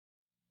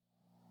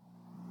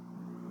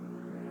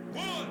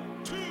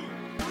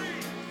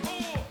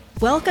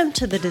Welcome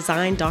to the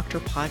Design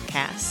Doctor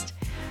podcast,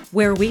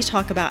 where we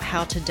talk about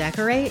how to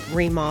decorate,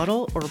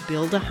 remodel, or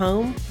build a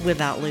home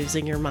without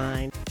losing your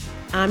mind.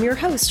 I'm your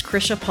host,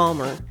 Krisha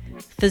Palmer,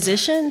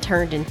 physician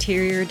turned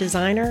interior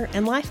designer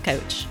and life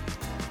coach.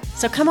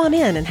 So come on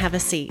in and have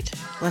a seat.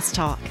 Let's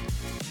talk.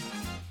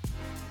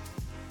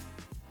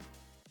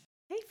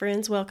 Hey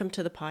friends, welcome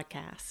to the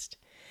podcast.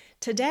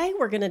 Today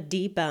we're going to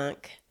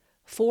debunk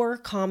 4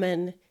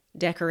 common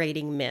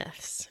decorating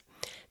myths.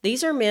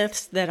 These are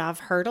myths that I've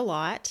heard a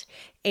lot,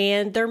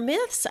 and they're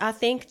myths I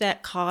think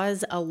that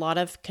cause a lot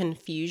of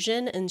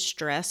confusion and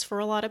stress for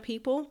a lot of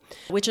people,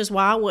 which is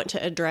why I want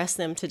to address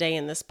them today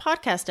in this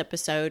podcast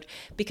episode,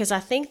 because I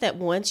think that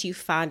once you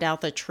find out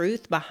the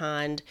truth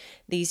behind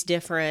these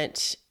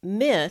different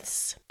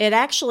myths, it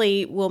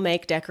actually will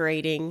make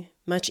decorating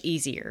much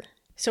easier.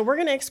 So we're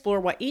going to explore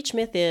what each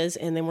myth is,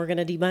 and then we're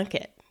going to debunk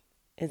it.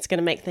 It's going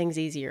to make things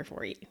easier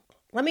for you.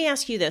 Let me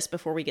ask you this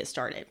before we get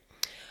started.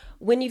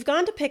 When you've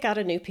gone to pick out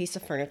a new piece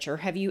of furniture,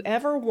 have you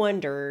ever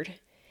wondered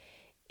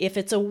if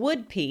it's a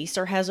wood piece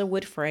or has a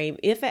wood frame,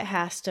 if it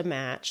has to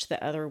match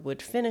the other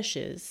wood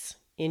finishes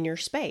in your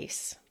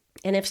space?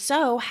 And if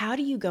so, how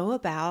do you go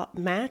about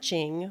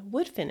matching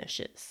wood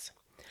finishes?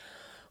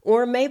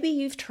 Or maybe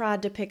you've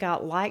tried to pick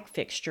out light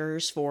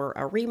fixtures for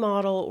a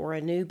remodel or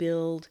a new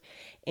build,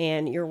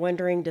 and you're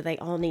wondering, do they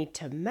all need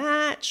to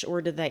match, or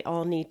do they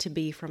all need to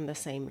be from the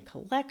same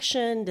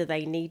collection? Do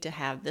they need to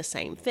have the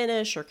same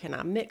finish, or can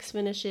I mix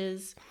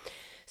finishes?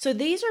 So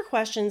these are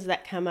questions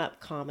that come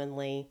up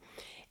commonly.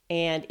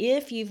 And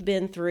if you've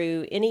been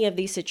through any of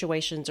these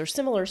situations or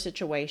similar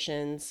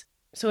situations,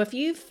 so if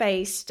you've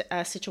faced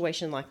a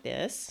situation like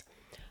this,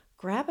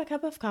 grab a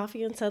cup of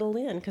coffee and settle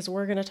in, because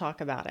we're going to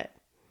talk about it.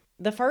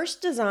 The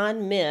first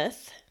design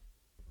myth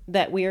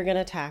that we are going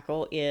to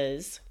tackle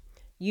is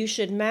you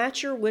should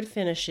match your wood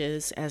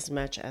finishes as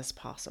much as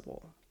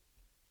possible.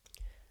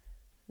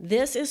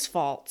 This is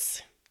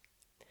false.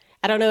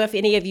 I don't know if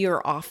any of you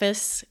are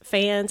Office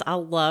fans. I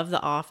love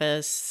The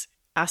Office.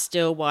 I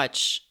still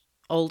watch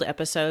old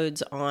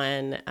episodes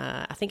on,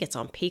 I think it's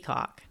on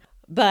Peacock.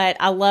 But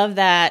I love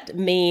that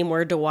meme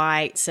where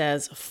Dwight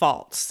says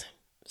false.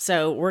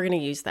 So we're going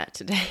to use that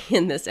today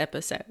in this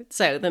episode.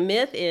 So the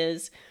myth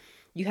is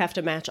you have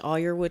to match all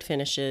your wood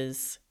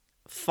finishes.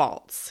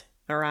 False.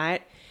 All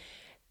right.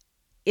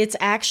 It's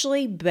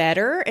actually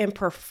better and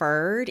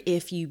preferred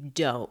if you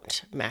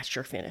don't match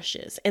your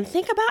finishes. And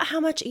think about how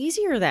much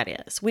easier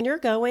that is when you're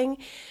going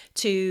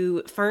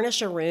to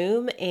furnish a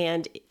room,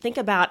 and think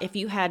about if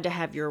you had to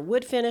have your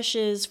wood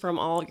finishes from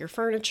all your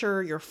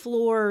furniture, your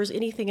floors,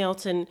 anything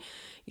else in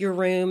your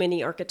room,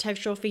 any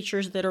architectural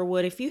features that are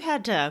wood. If you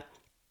had to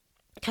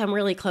come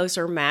really close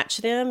or match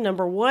them,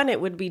 number one,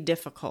 it would be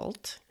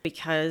difficult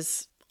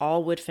because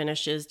all wood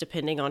finishes,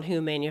 depending on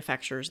who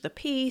manufactures the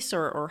piece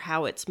or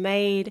how it's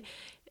made,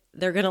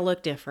 they're going to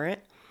look different.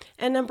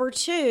 And number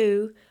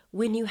two,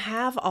 when you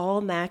have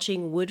all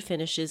matching wood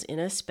finishes in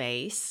a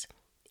space,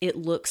 it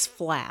looks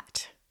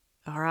flat.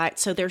 All right.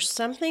 So there's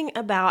something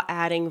about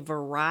adding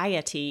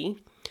variety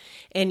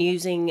and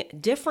using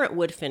different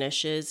wood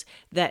finishes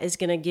that is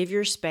going to give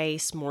your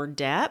space more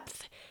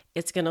depth.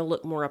 It's going to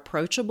look more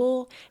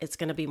approachable. It's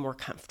going to be more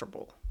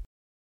comfortable.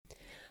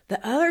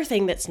 The other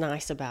thing that's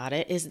nice about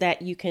it is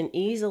that you can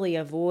easily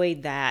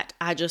avoid that.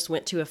 I just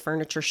went to a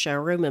furniture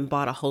showroom and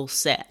bought a whole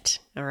set.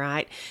 All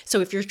right. So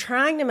if you're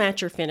trying to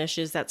match your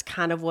finishes, that's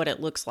kind of what it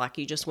looks like.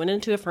 You just went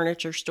into a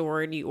furniture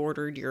store and you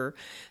ordered your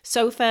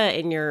sofa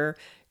and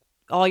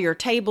all your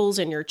tables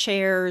and your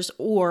chairs,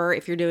 or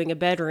if you're doing a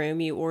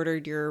bedroom, you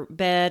ordered your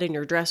bed and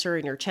your dresser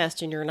and your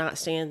chest and your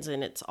nightstands,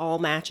 and it's all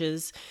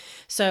matches.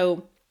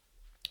 So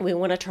we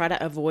want to try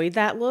to avoid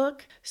that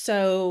look.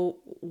 So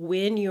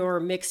when you're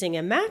mixing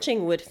and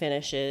matching wood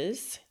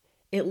finishes,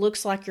 it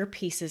looks like your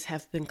pieces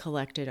have been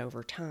collected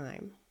over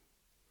time.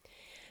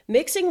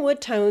 Mixing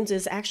wood tones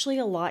is actually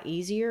a lot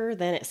easier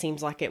than it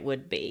seems like it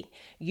would be.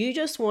 You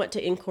just want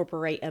to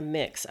incorporate a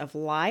mix of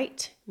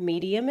light,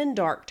 medium, and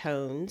dark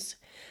tones.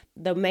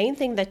 The main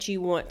thing that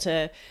you want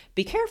to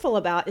be careful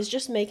about is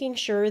just making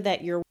sure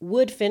that your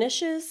wood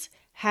finishes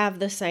have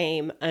the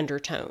same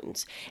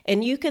undertones.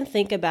 And you can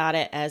think about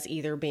it as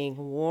either being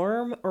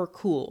warm or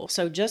cool.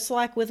 So just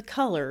like with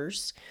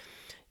colors,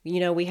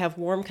 we have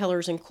warm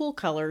colors and cool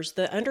colors.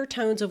 The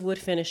undertones of wood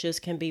finishes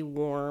can be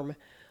warm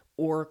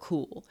or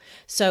cool.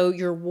 So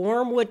your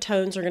warm wood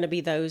tones are going to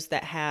be those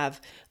that have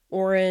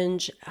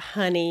orange,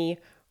 honey,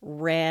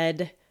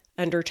 red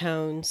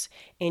undertones,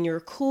 and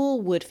your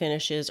cool wood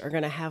finishes are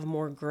going to have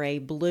more gray,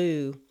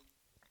 blue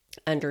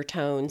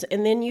undertones.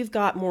 And then you've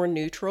got more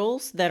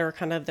neutrals that are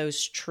kind of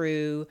those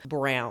true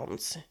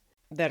browns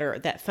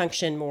that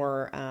function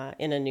more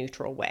in a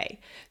neutral way.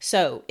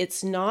 So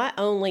it's not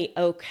only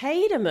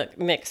okay to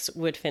mix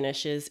wood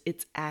finishes,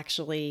 it's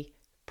actually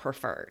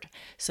preferred.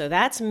 So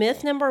that's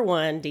myth number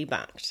 1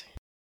 debunked.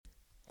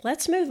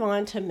 Let's move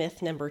on to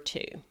myth number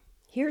 2.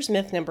 Here's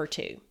myth number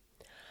 2.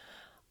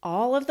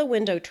 All of the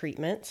window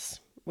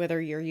treatments,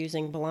 whether you're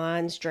using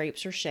blinds,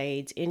 drapes, or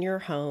shades in your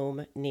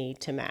home, need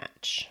to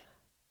match.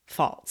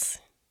 False,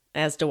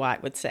 as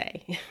Dwight would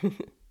say.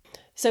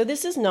 So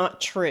this is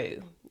not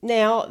true.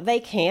 Now,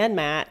 they can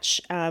match.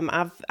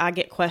 I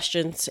get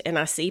questions and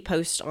I see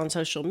posts on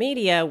social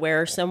media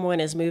where someone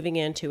is moving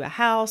into a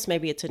house,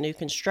 maybe it's a new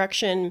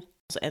construction,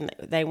 and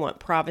they want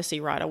privacy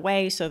right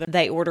away, so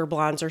they order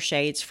blinds or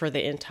shades for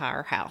the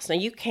entire house. Now,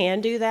 you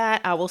can do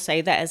that. I will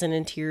say that as an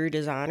interior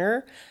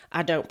designer,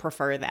 I don't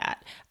prefer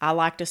that. I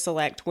like to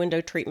select window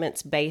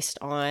treatments based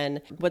on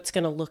what's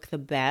going to look the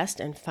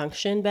best and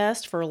function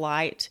best for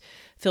light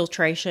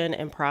filtration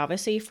and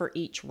privacy for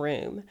each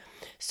room.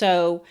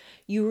 So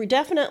you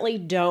definitely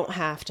don't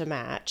have to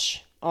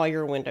match all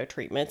your window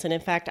treatments. And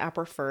in fact, I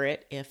prefer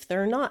it if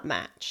they're not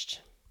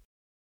matched.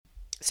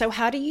 So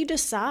how do you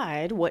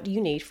decide what you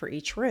need for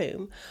each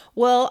room?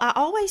 Well, I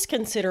always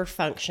consider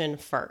function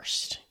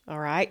first. All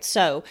right.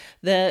 So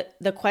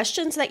the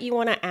questions that you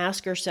want to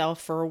ask yourself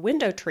for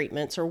window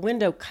treatments or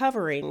window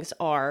coverings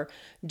are,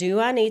 do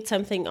I need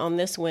something on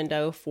this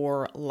window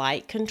for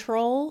light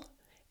control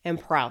and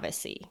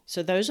privacy?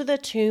 So those are the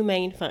two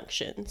main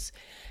functions.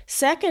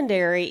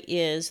 Secondary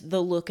is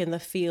the look and the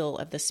feel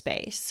of the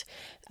space.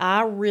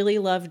 I really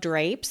love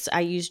drapes. I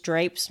use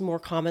drapes more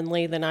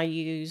commonly than I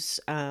use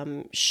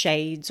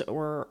shades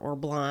or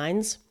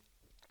blinds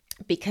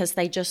because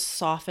they just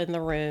soften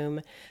the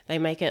room. They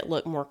make it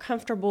look more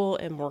comfortable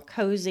and more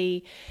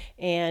cozy.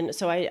 And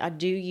so I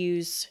do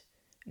use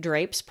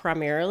drapes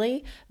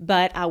primarily,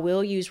 but I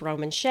will use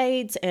Roman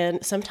shades,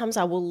 and sometimes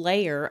I will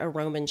layer a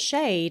Roman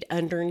shade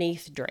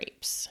underneath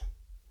drapes.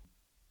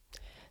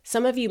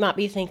 Some of you might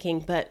be thinking,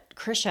 but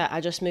Krisha,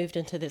 I just moved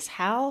into this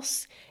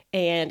house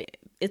and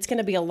it's going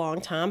to be a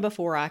long time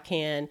before I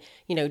can,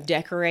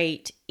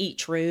 decorate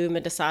each room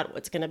and decide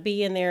what's going to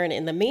be in there. And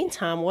in the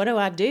meantime, what do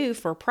I do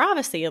for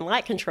privacy and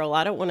light control?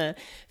 I don't want to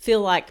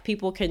feel like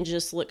people can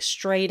just look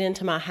straight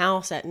into my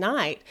house at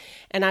night.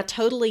 And I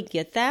totally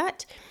get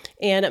that.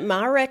 And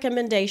my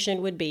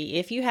recommendation would be,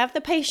 if you have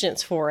the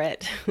patience for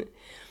it,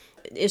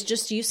 is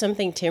just use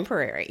something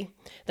temporary.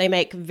 They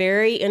make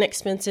very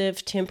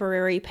inexpensive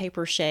temporary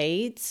paper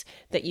shades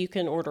that you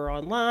can order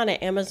online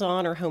at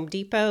Amazon or Home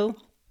Depot,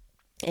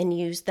 and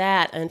use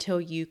that until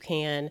you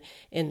can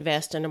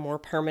invest in a more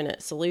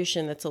permanent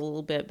solution that's a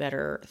little bit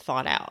better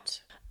thought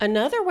out.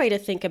 Another way to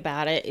think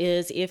about it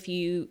is if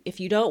you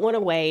don't want to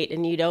wait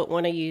and you don't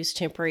want to use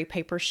temporary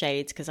paper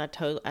shades, because I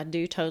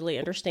do totally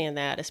understand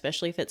that,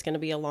 especially if it's going to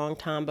be a long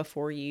time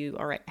before you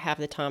have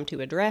the time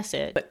to address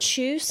it. But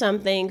choose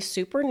something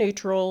super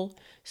neutral,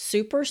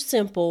 super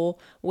simple,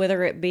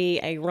 whether it be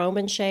a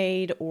Roman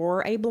shade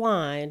or a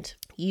blind.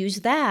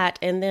 Use that,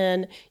 and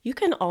then you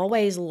can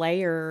always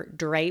layer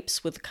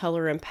drapes with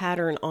color and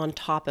pattern on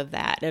top of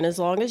that. And as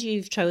long as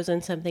you've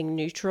chosen something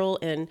neutral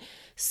and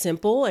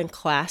simple and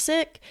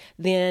classic,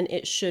 then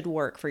it should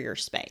work for your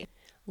space.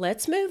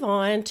 Let's move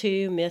on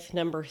to myth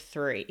number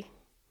 3.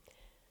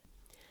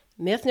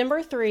 Myth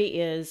number 3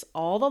 is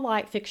all the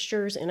light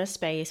fixtures in a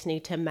space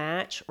need to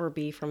match or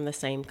be from the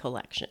same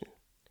collection.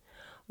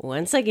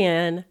 Once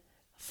again,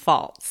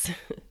 false.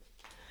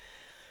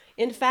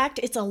 In fact,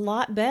 it's a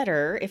lot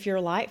better if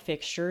your light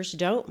fixtures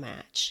don't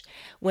match.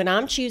 When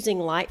I'm choosing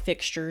light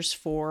fixtures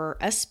for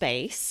a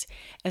space,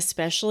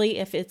 especially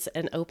if it's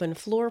an open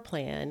floor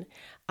plan,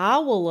 I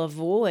will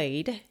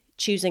avoid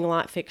choosing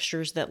light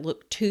fixtures that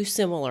look too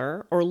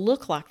similar or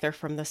look like they're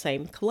from the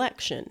same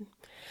collection.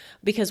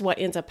 Because what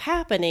ends up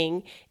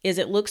happening is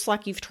it looks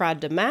like you've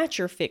tried to match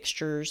your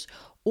fixtures,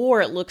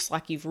 or it looks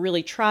like you've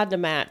really tried to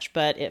match,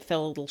 but it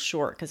fell a little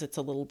short because it's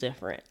a little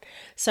different.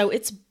 So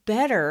it's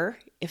better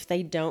if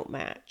they don't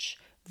match.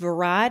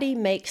 Variety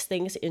makes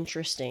things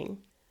interesting.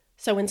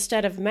 So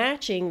instead of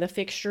matching, the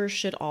fixtures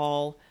should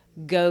all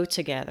go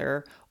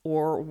together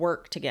or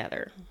work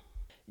together.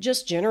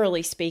 Just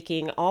generally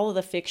speaking, all of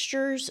the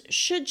fixtures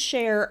should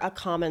share a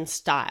common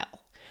style.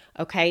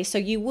 Okay, so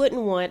you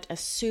wouldn't want a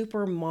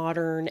super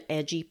modern,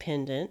 edgy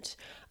pendant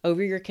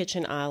over your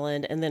kitchen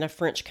island and then a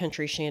French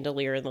country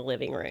chandelier in the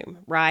living room,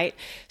 right?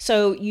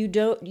 So you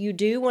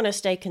do want to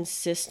stay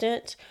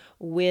consistent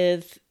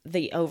with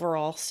the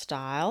overall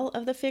style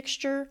of the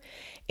fixture.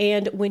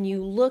 And when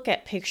you look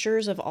at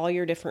pictures of all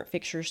your different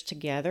fixtures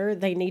together,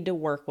 they need to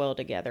work well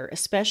together,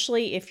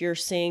 especially if you're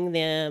seeing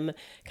them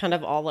kind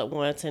of all at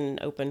once in an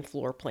open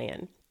floor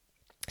plan.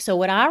 So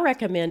what I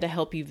recommend to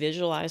help you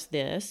visualize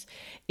this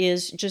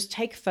is just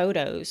take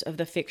photos of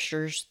the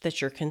fixtures that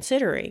you're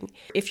considering.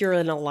 If you're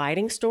in a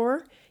lighting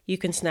store, you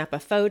can snap a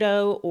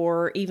photo,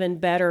 or even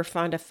better,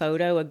 find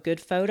a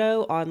good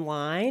photo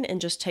online and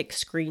just take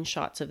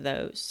screenshots of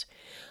those.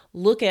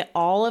 Look at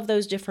all of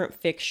those different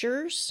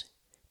fixtures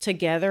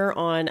together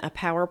on a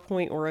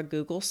PowerPoint or a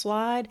Google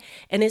slide,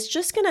 and it's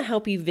just going to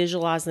help you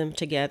visualize them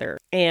together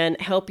and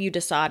help you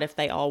decide if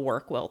they all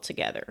work well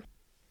together.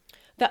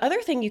 The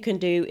other thing you can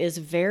do is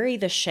vary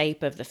the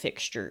shape of the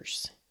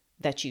fixtures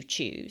that you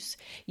choose.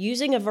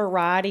 Using a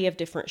variety of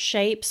different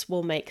shapes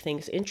will make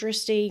things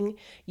interesting.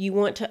 You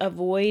want to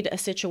avoid a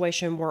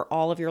situation where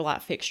all of your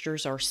light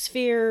fixtures are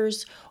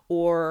spheres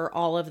or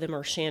all of them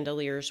are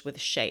chandeliers with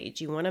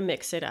shades. You want to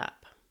mix it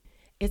up.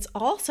 It's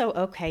also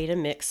okay to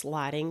mix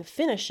lighting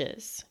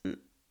finishes.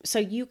 So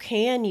you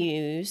can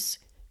use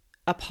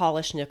a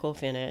polished nickel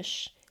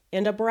finish,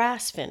 and a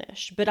brass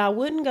finish, but I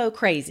wouldn't go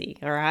crazy,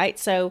 all right?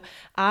 So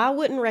I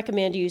wouldn't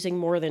recommend using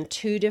more than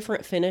 2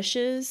 different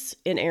finishes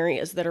in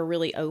areas that are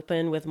really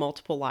open with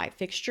multiple light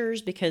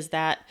fixtures, because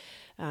that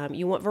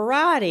you want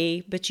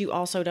variety, but you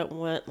also don't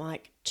want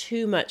like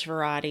too much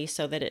variety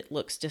so that it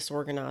looks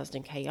disorganized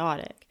and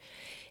chaotic.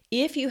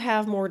 If you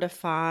have more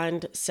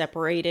defined,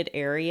 separated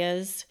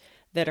areas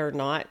that are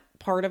not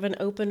part of an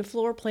open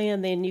floor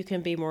plan, then you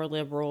can be more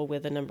liberal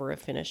with the number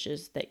of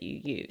finishes that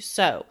you use.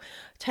 So,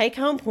 take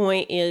home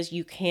point is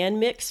you can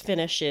mix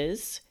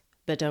finishes,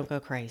 but don't go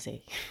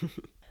crazy.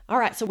 All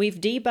right, so we've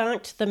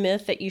debunked the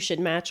myth that you should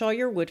match all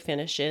your wood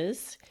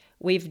finishes.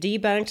 We've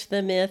debunked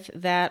the myth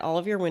that all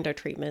of your window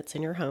treatments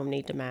in your home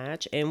need to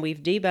match, and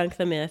we've debunked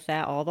the myth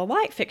that all the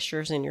light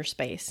fixtures in your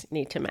space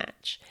need to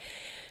match.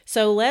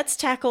 So let's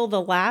tackle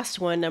the last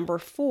one, number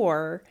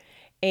 4,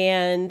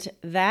 and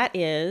that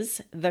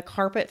is the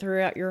carpet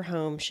throughout your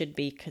home should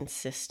be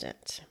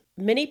consistent.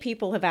 Many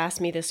people have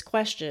asked me this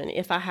question: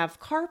 if I have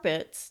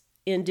carpets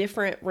in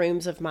different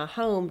rooms of my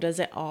home, does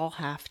it all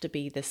have to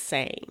be the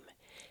same?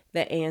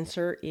 The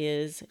answer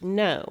is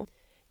no.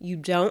 You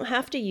don't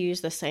have to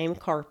use the same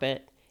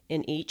carpet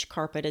in each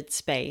carpeted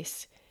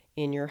space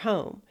in your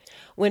home.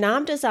 When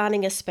I'm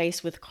designing a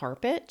space with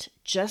carpet,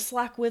 just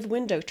like with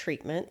window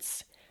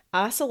treatments,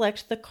 I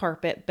select the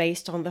carpet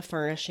based on the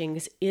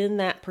furnishings in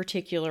that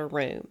particular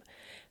room,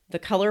 the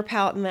color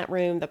palette in that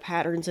room, the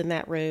patterns in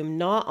that room,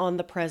 not on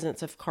the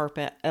presence of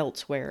carpet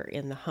elsewhere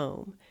in the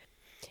home.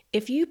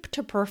 If you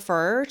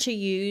prefer to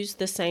use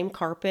the same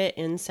carpet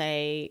in,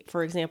 say,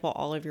 for example,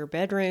 all of your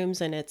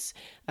bedrooms, and it's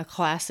a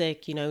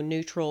classic,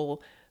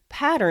 neutral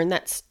pattern,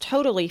 that's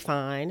totally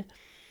fine.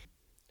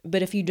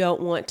 But if you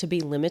don't want to be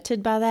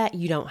limited by that,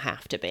 you don't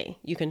have to be.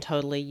 You can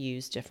totally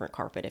use different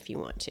carpet if you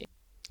want to.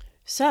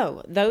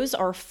 So those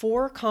are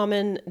 4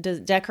 common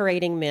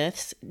decorating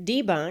myths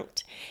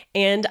debunked.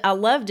 And I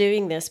love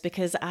doing this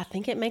because I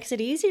think it makes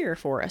it easier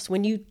for us.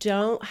 When you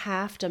don't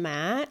have to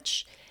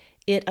match,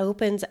 it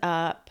opens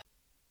up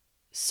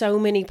so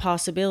many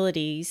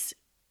possibilities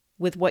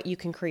with what you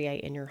can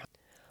create in your home.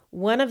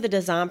 One of the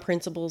design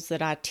principles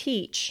that I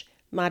teach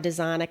my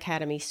Design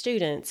Academy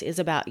students is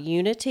about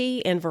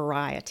unity and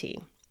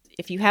variety.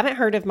 If you haven't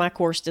heard of my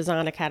course,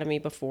 Design Academy,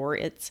 before,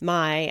 it's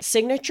my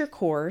signature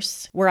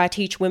course where I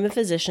teach women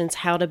physicians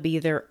how to be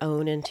their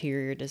own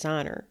interior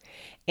designer.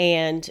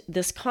 And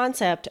this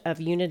concept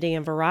of unity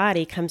and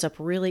variety comes up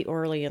really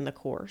early in the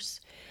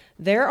course.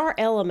 There are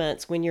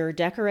elements when you're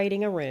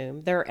decorating a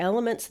room, there are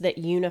elements that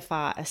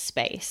unify a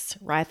space,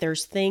 right?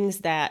 There's things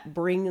that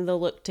bring the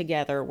look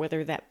together,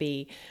 whether that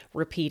be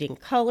repeating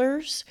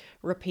colors,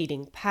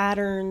 repeating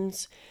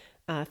patterns,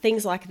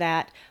 things like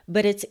that.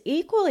 But it's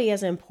equally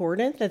as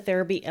important that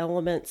there be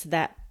elements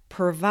that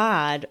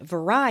provide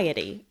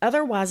variety.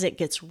 Otherwise, it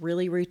gets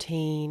really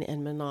routine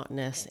and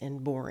monotonous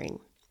and boring.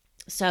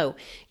 So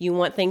you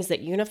want things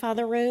that unify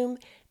the room,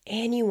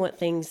 and you want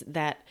things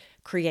that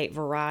create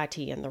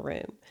variety in the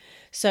room.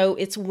 So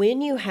it's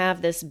when you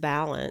have this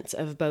balance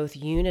of both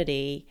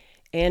unity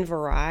and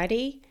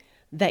variety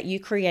that you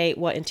create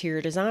what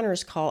interior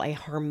designers call a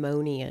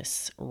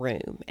harmonious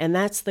room. And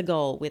that's the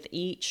goal with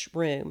each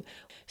room.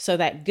 So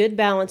that good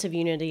balance of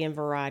unity and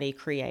variety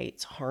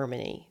creates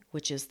harmony,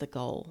 which is the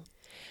goal.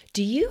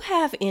 Do you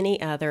have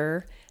any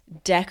other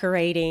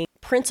decorating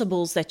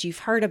principles that you've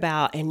heard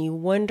about and you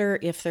wonder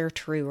if they're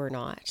true or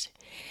not?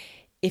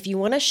 If you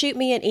want to shoot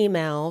me an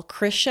email,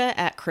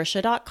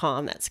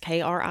 Krisha@Krisha.com, that's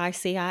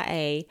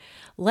Kricia,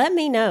 let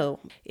me know.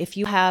 If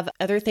you have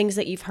other things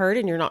that you've heard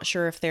and you're not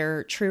sure if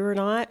they're true or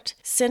not,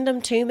 send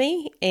them to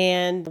me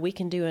and we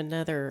can do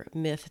another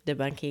myth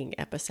debunking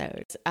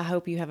episode. I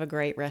hope you have a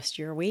great rest of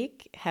your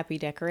week. Happy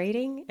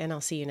decorating, and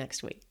I'll see you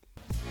next week.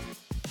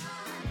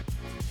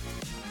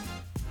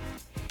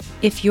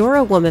 If you're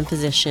a woman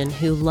physician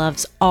who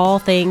loves all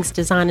things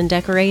design and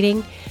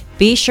decorating,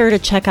 be sure to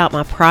check out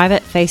my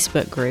private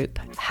Facebook group,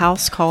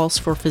 House Calls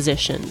for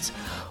Physicians,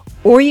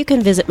 or you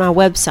can visit my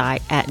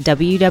website at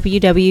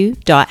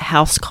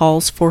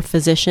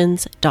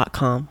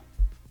www.housecallsforphysicians.com.